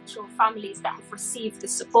actual families that have received the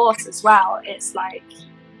support as well, it's like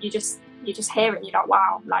you just hear it and you're like,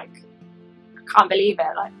 wow, like, I can't believe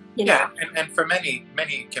it, like, you know. And for many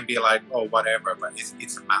it can be like, oh, whatever, but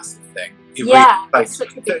it's a massive thing. It really, like, it's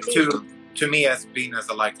such a big deal. To me, as being as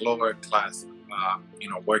a like lower class, you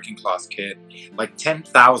know, working class kid, like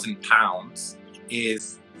 £10,000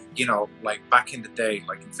 is, you know, like back in the day,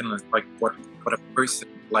 like in Finland, like what a person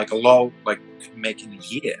like a low like could make in a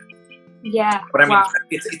year. Yeah, but I mean,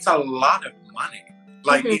 it's a lot of money.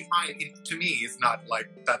 Like, to me, it's not like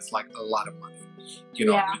that's like a lot of money. You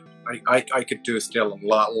know, I could do still a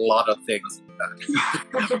lot of things with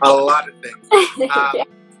that. A lot of things.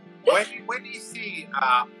 When do you see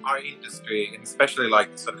our industry, and especially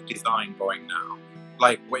like sort of design, going now?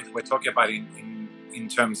 Like, we're talking about in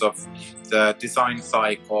terms of the design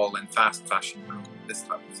cycle and fast fashion, this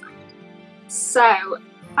type of thing. So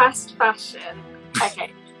Fast fashion.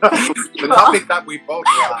 Okay. The topic that we both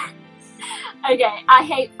love. Okay, I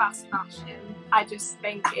hate fast fashion. I just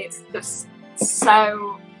think it's just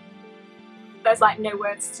so... There's like no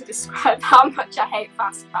words to describe how much I hate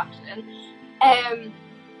fast fashion.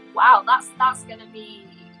 Wow, that's going to be...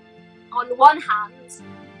 On one hand,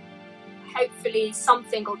 hopefully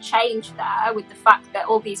something will change there with the fact that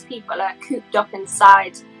all these people are cooped up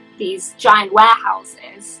inside these giant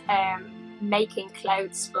warehouses, making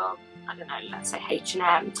clothes for, I don't know, let's say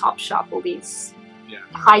H&M, Topshop, all these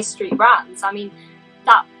high street brands. I mean,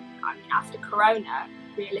 after Corona,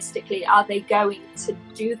 realistically, are they going to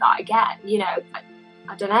do that again? You know,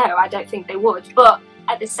 I don't know. I don't think they would. But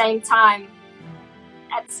at the same time,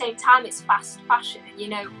 it's fast fashion. And, you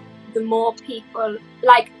know, the more people,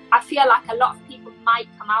 like, I feel like a lot of people might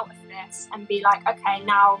come out of this and be like, okay,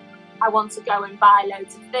 now I want to go and buy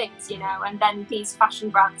loads of things, you know, and then these fashion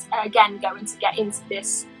brands are again going to get into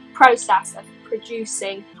this process of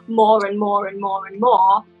producing more and more and more and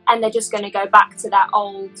more, and they're just going to go back to their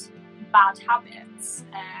old bad habits.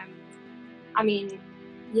 I mean,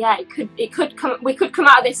 yeah, we could come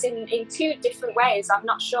out of this in two different ways. I'm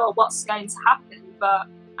not sure what's going to happen, but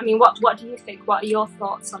I mean, what do you think? What are your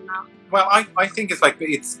thoughts on that? Well, I think it's like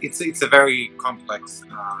it's a very complex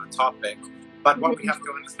topic, but what we have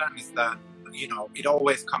to understand is that, you know, it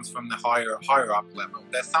always comes from the higher up level.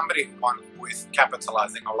 There's somebody who is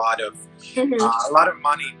capitalizing a lot of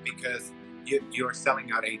money because you're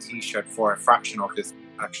selling out a T-shirt for a fraction of its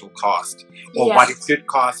actual cost, or what it should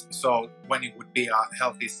cost. So when it would be a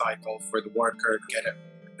healthy cycle for the worker to get a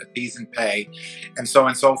decent pay, and so on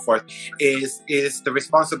and so forth, is the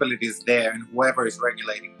responsibility is there, and whoever is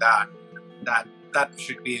regulating that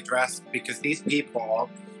should be addressed, because these people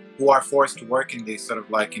who are forced to work in these sort of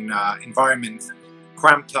like in environments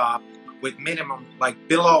cramped up with minimum, like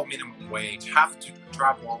below minimum wage, have to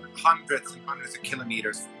travel hundreds and hundreds of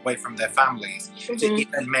kilometers away from their families to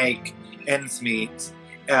even make ends meet.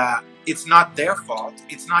 It's not their fault.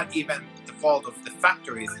 It's not even the fault of the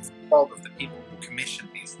factories. It's the fault of the people who commission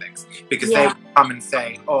these things, because they will come and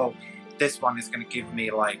say, oh, this one is going to give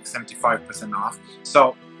me like 75% off.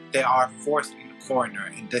 So they are forced in the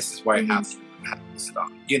corner, and this is where it has to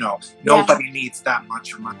stop. You know, nobody needs that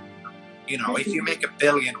much money. You know, if you make $1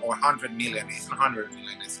 billion or 100 million, it's 100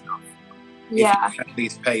 million is enough. Yeah. If you at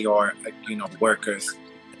least pay your, you know, workers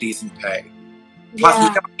a decent pay. Plus,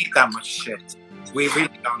 we don't need that much shit. We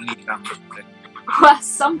really don't need that much shit. Well,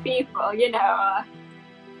 some people, you know,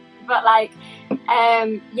 but like,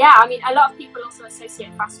 yeah, I mean, a lot of people also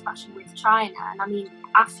associate fast fashion with China, and I mean,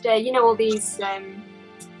 after, you know, all these,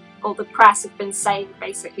 all the press have been saying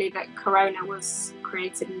basically that Corona was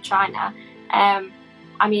created in China.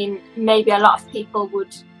 I mean, maybe a lot of people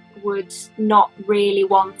would not really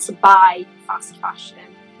want to buy fast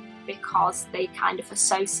fashion because they kind of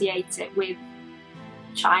associate it with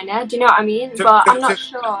China. Do you know what I mean? But I'm not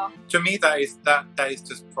sure. To me, that is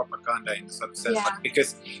just propaganda in some sense, like,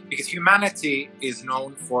 because humanity is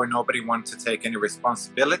known for nobody wants to take any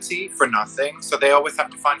responsibility for nothing, so they always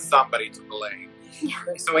have to find somebody to blame. Yeah.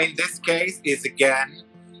 So in this case, is again,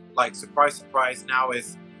 like, surprise, surprise. Now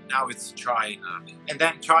it's China, and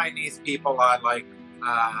then Chinese people are like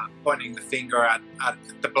pointing the finger at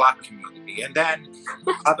the black community, and then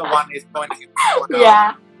the other one is pointing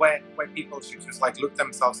where people should just like look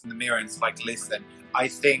themselves in the mirror and it's like, listen, I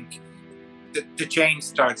think the change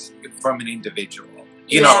starts from an individual.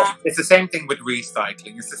 You know, it's the same thing with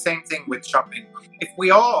recycling. It's the same thing with shopping. If we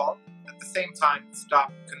all at the same time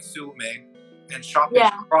stop consuming and shopping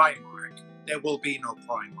at Primark, there will be no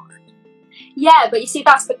Primark. Yeah, but you see,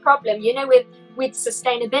 that's the problem. You know, with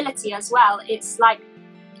sustainability as well, it's like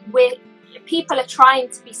people are trying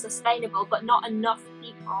to be sustainable, but not enough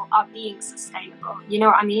people are being sustainable. You know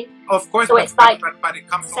what I mean? Of course, so it's like but it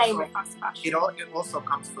comes same also, with fast fashion. It also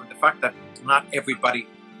comes from the fact that not everybody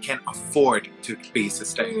can afford to be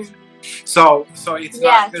sustainable. So it's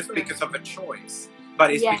not just because of a choice,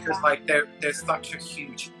 but it's because like there's such a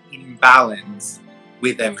huge imbalance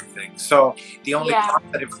with everything. So the only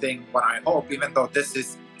positive thing, what I hope, even though this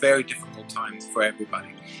is very difficult times for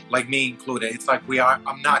everybody, like me included, it's like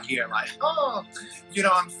I'm not here like, oh, you know,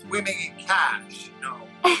 I'm swimming in cash. No,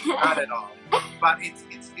 not at all. But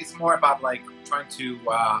it's more about like trying to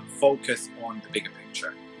focus on the bigger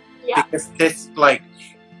picture. Yeah. Because this, like,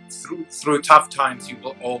 through tough times, you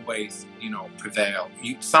will always, you know, prevail.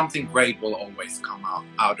 Something great will always come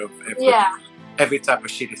out of every type of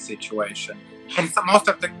shitty situation. And so most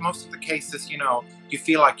of the cases, you know, you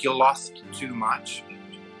feel like you lost too much.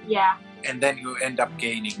 Yeah. And then you end up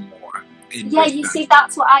gaining more. Yeah, you see,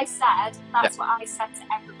 that's what I said. That's what I said to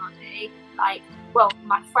everybody. Like, well,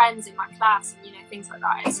 my friends in my class, and, you know, things like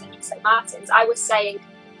that at St. Martin's. I was saying,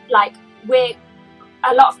 like,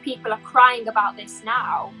 a lot of people are crying about this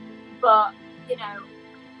now, but, you know,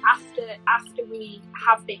 after we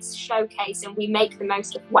have this showcase and we make the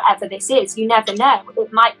most of whatever this is, you never know.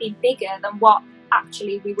 It might be bigger than what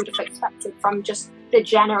actually we would have expected from just the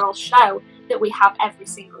general show that we have every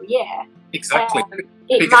single year. Exactly.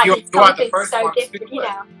 It because might you be are the something first so ones to different, do you it.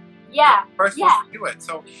 know. Yeah. First yeah. ones to do it.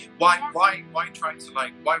 So why try to,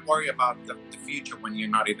 like, why worry about the future when you're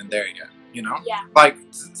not even there yet? You know? Yeah. Like,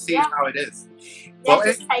 see how it is. Yeah, Well,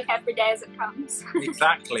 just take every day as it comes.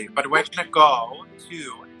 Exactly. But we're gonna go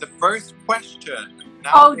to the first question.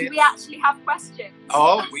 Now Oh, do we actually have questions?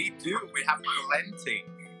 Oh, we do. We have plenty.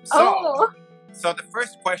 So the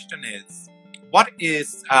first question is,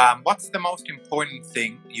 what's the most important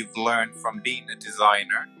thing you've learned from being a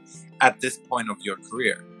designer at this point of your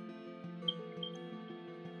career?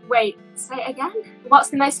 Wait, say it again? What's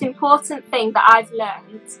the most important thing that I've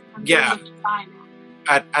learned from being a designer?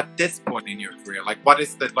 At this point in your career, like, what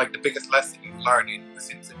is the biggest lesson you've learned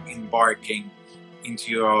since embarking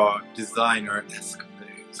into your designer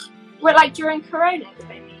escapade? Well, like during Corona, do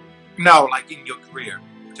they mean? No, like in your career.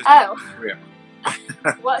 Just in your career.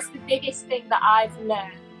 What's the biggest thing that I've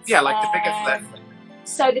learned? Yeah, like the biggest lesson.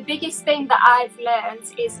 So the biggest thing that I've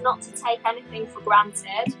learned is not to take anything for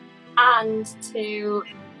granted and to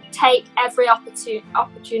take every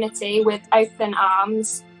opportunity with open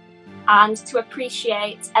arms and to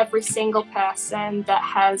appreciate every single person that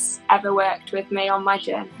has ever worked with me on my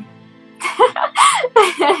journey.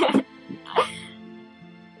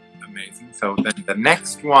 Amazing. So then the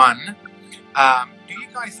next one, do you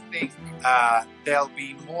guys think there'll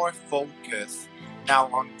be more focus now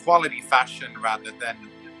on quality fashion rather than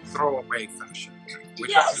throwaway fashion?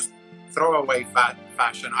 Yes. Throwaway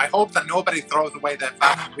fashion. I hope that nobody throws away their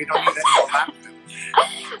fashion. We don't need any more fashion.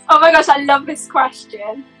 Oh my gosh, I love this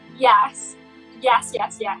question. Yes.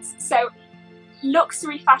 So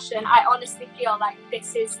luxury fashion, I honestly feel like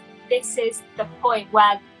this is the point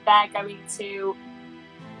where they're going to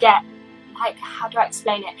get, like, how do I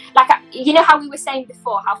explain it? Like, you know how we were saying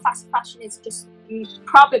before, how fast fashion is just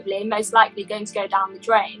probably most likely going to go down the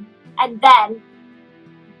drain, and then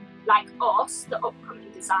like us, the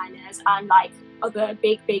upcoming designers, and like other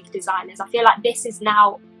big designers, I feel like this is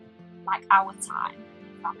now like our time,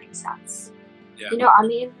 if that makes sense. Yeah. You know what I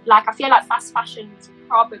mean? Like, I feel like fast fashion is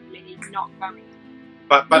probably not going.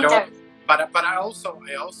 But I also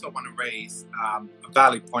want to raise a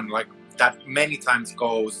valid point, like, that many times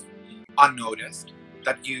goes unnoticed,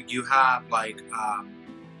 that you have like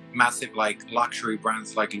massive like luxury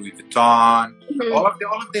brands like Louis Vuitton, all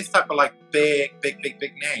of this type of like big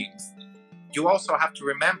names. You also have to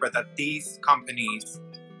remember that these companies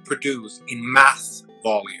produce in mass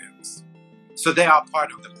volumes, so they are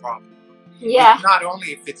part of the problem. Yeah. It's not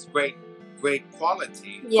only if it's great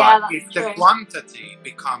quality, yeah, but if true. the quantity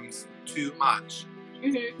becomes too much,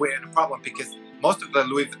 we're in a problem, because most of the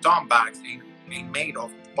Louis Vuitton bags ain't made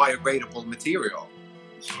of biodegradable material.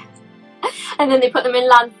 And then they put them in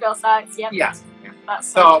landfill sites. Yep. Yeah. That's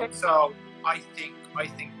so true. So I think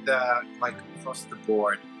the, like, across the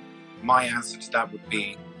board, my answer to that would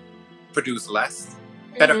be produce less,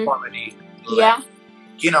 better quality, less. Yeah.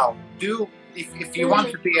 You know, if you want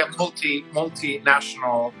to be a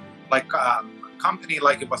multinational like company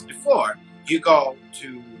like it was before, you go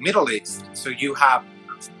to Middle East, so you have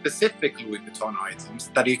specific Louis Vuitton items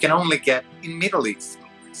that you can only get in Middle East.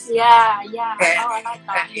 Yeah. And, I like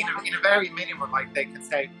that. And in a very minimal, like, they can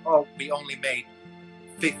say, oh, we only made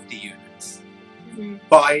 50 units.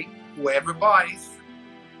 Buy, whoever buys,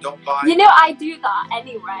 don't buy. You know, I do that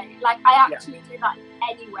anyway. Like, I actually do that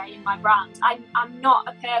anyway in my brand. I'm not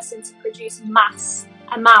a person to produce mass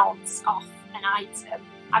amounts of an item.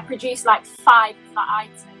 I produce like 5 of that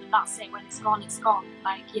item, and that's it. When it's gone, it's gone.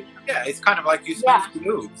 Like, you know. Yeah, it's kind of like you snooze to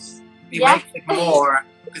lose. It Yeah. makes it more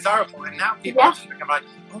desirable, and now people are thinking like,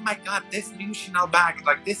 oh my god, this new Chanel bag,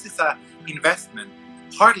 like, this is a investment.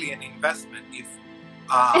 Hardly an investment if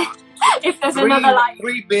if there's another, like,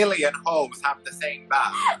 3 billion hoes have the same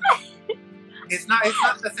bag. It's not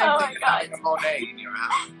the same Oh thing my as having a Monet in your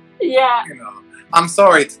house. yeah. You know, I'm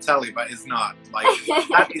sorry to tell you, but it's not. Like,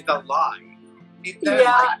 that is a lie. If there's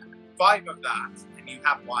like 5 of that and you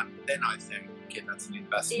have one, then I say, okay, that's an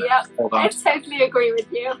investment. Yeah, Hold on. I totally agree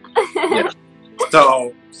with you. Yeah.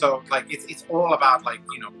 So like, it's all about, like,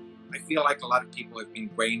 you know, I feel like a lot of people have been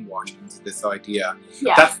brainwashed into this idea.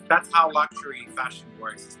 Yeah. That's how luxury fashion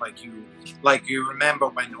works. It's like you remember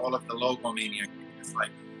when all of the logo mania, it's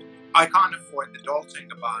like, I can't afford the Dolce &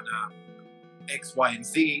 Gabbana X, Y, and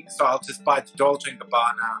Z, so I'll just buy the Dolce &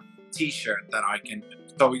 Gabbana t-shirt that I can.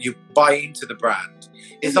 So you buy into the brand.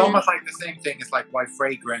 It's almost like the same thing. It's like why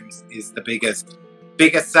fragrance is the biggest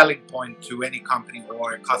selling point to any company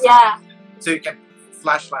or customer. Yeah. So you can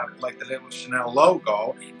flash like the little Chanel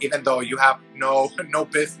logo, even though you have no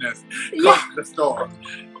business close to the store.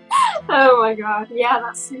 Oh my god, yeah,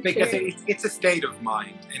 that's so Because true. it's a state of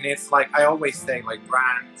mind, and it's like I always say, like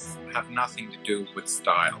brands have nothing to do with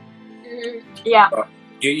style. Yeah. So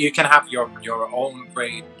you can have your own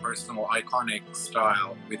great personal iconic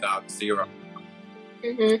style without zero.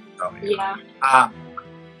 Yeah.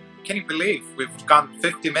 Can you believe we've gone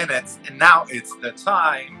 50 minutes and now it's the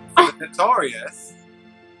time for the notorious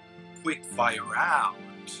quick fire round.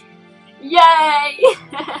 Yay!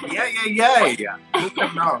 Yay! Who could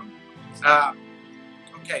have known?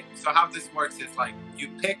 Okay, so how this works is like you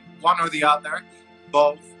pick one or the other,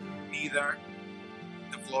 both, neither.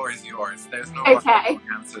 The floor is yours. There's no Okay.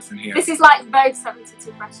 answers in here. This is like Vogue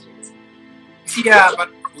 72 questions. Yeah,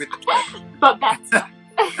 but with the twist. But better.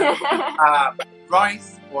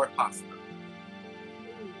 Rice or pasta?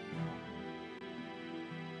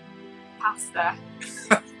 Pasta.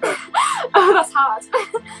 Oh, that's hard.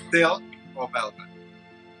 Silk or velvet?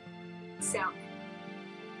 Silk.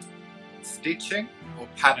 Stitching or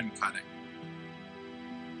pattern cutting?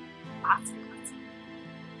 Pattern.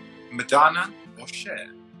 Madonna or Cher?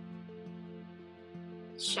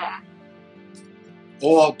 Cher.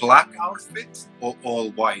 All black outfit or all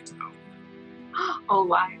white outfit? All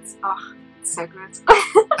white. Oh, so good.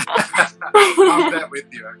 I'm there with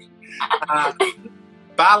you.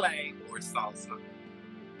 Ballet or salsa?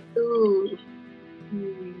 Ooh.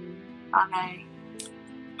 Ballet.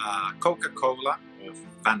 Coca-Cola or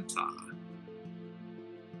Fanta?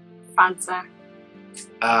 Fanta.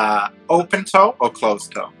 Open toe or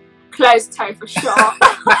closed toe? Closed toe for sure.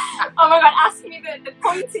 Oh my god, ask me the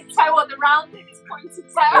pointed toe or the rounded is pointed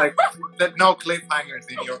toe. Like, there's no cliffhangers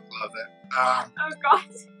in your closet. Oh god.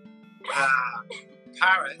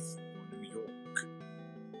 Paris or New York?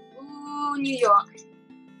 Ooh, New York.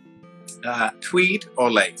 Tweed or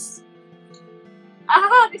lace?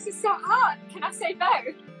 Ah, this is so hard. Can I say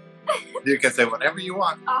both? You can say whatever you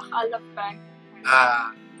want. Oh, I love both.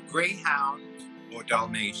 Greyhound or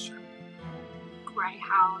Dalmatian?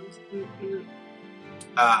 Greyhound.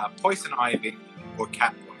 Poison ivy or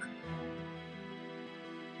Catwoman?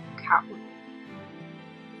 Catwoman.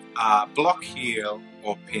 Block heel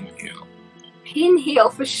or pin heel? Pin heel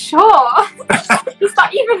for sure. Is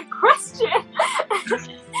that even a question?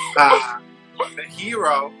 The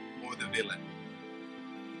hero or the villain?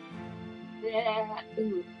 Yeah.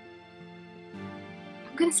 Ooh.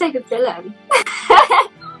 I'm gonna say the villain.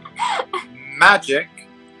 Magic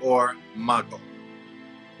or muggle?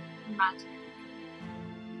 Magic.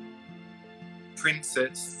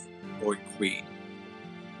 Princess or queen?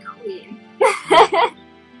 Queen.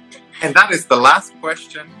 And that is the last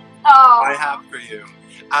question Oh. I have for you.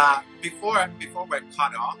 Before we're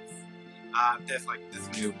cut off, there's like this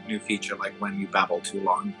new feature, like when you babble too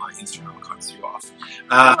long, my Instagram cuts you off.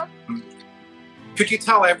 Could you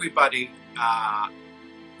tell everybody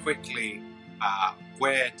quickly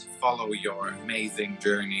where to follow your amazing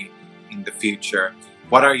journey in the future?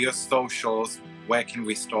 What are your socials? Where can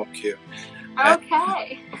we stalk you?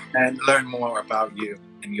 Okay. And learn more about you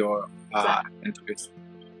and your interviews.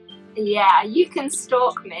 Yeah, you can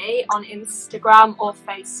stalk me on Instagram or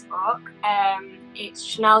Facebook. It's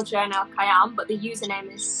Chanel JOAN Elkayam, but the username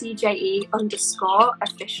is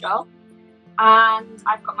CJE_official. And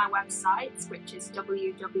I've got my website, which is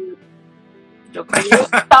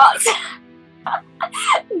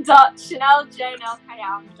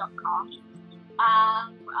www.chaneljoanelkayam.com.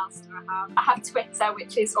 And what else do I have? I have Twitter,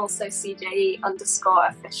 which is also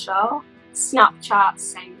CJE_official. Snapchat,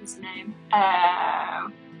 same username.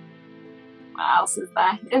 What else is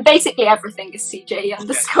there? And basically everything is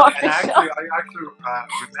CJE_official. And I actually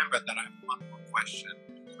remember that I have one more question.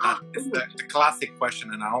 It's the classic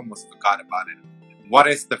question, and I almost forgot about it. What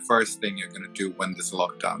is the first thing you're going to do when this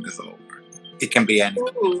lockdown is over? It can be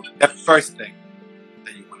anything. Ooh. The first thing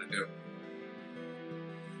that you want to do.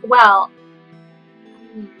 Well,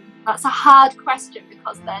 that's a hard question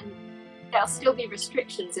because then there'll still be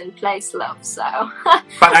restrictions in place, love, so...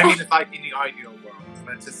 But I mean, it's like in the ideal world.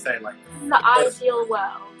 Let's just say, like... The ideal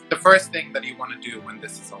world. The first thing that you want to do when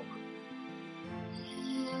this is over.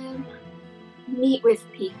 Meet with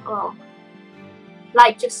people.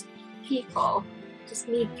 Like, just people. Just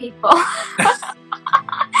need people. I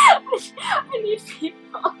need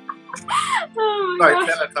people. Oh my Like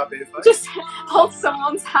gosh. Teletubbies. Like. Just hold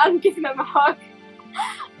someone's hand, give them a hug.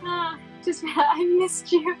 Just be like, I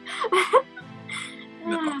missed you.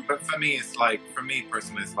 No, but for me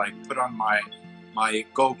personally, it's like put on my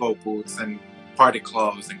go-go boots and party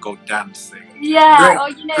clothes and go dancing. Yeah, or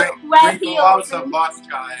you know, wear drink lots heels. of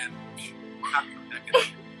vodka and have some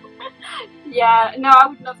decadent. Yeah, no, I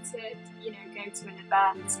would love to, you know, go to an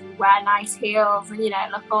event and wear nice heels and, you know,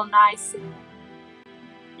 look all nice and,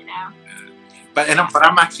 you know. But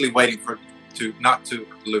I'm actually waiting not to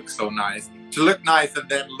look so nice, to look nice and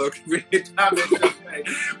then look really damaged.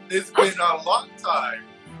 It's been a long time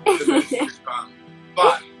since this come.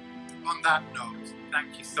 But on that note,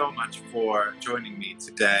 thank you so much for joining me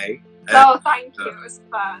today. Oh, thank you. It was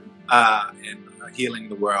fun. In healing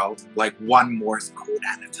the world, like one Morse code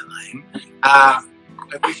at a time. I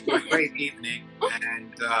wish you a great evening.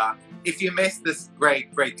 And if you missed this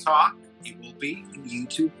great talk, it will be on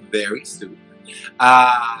YouTube very soon.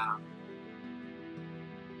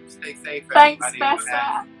 Stay safe, Thanks, everybody.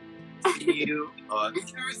 Vesa. See you on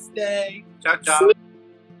Thursday. Ciao, See ciao.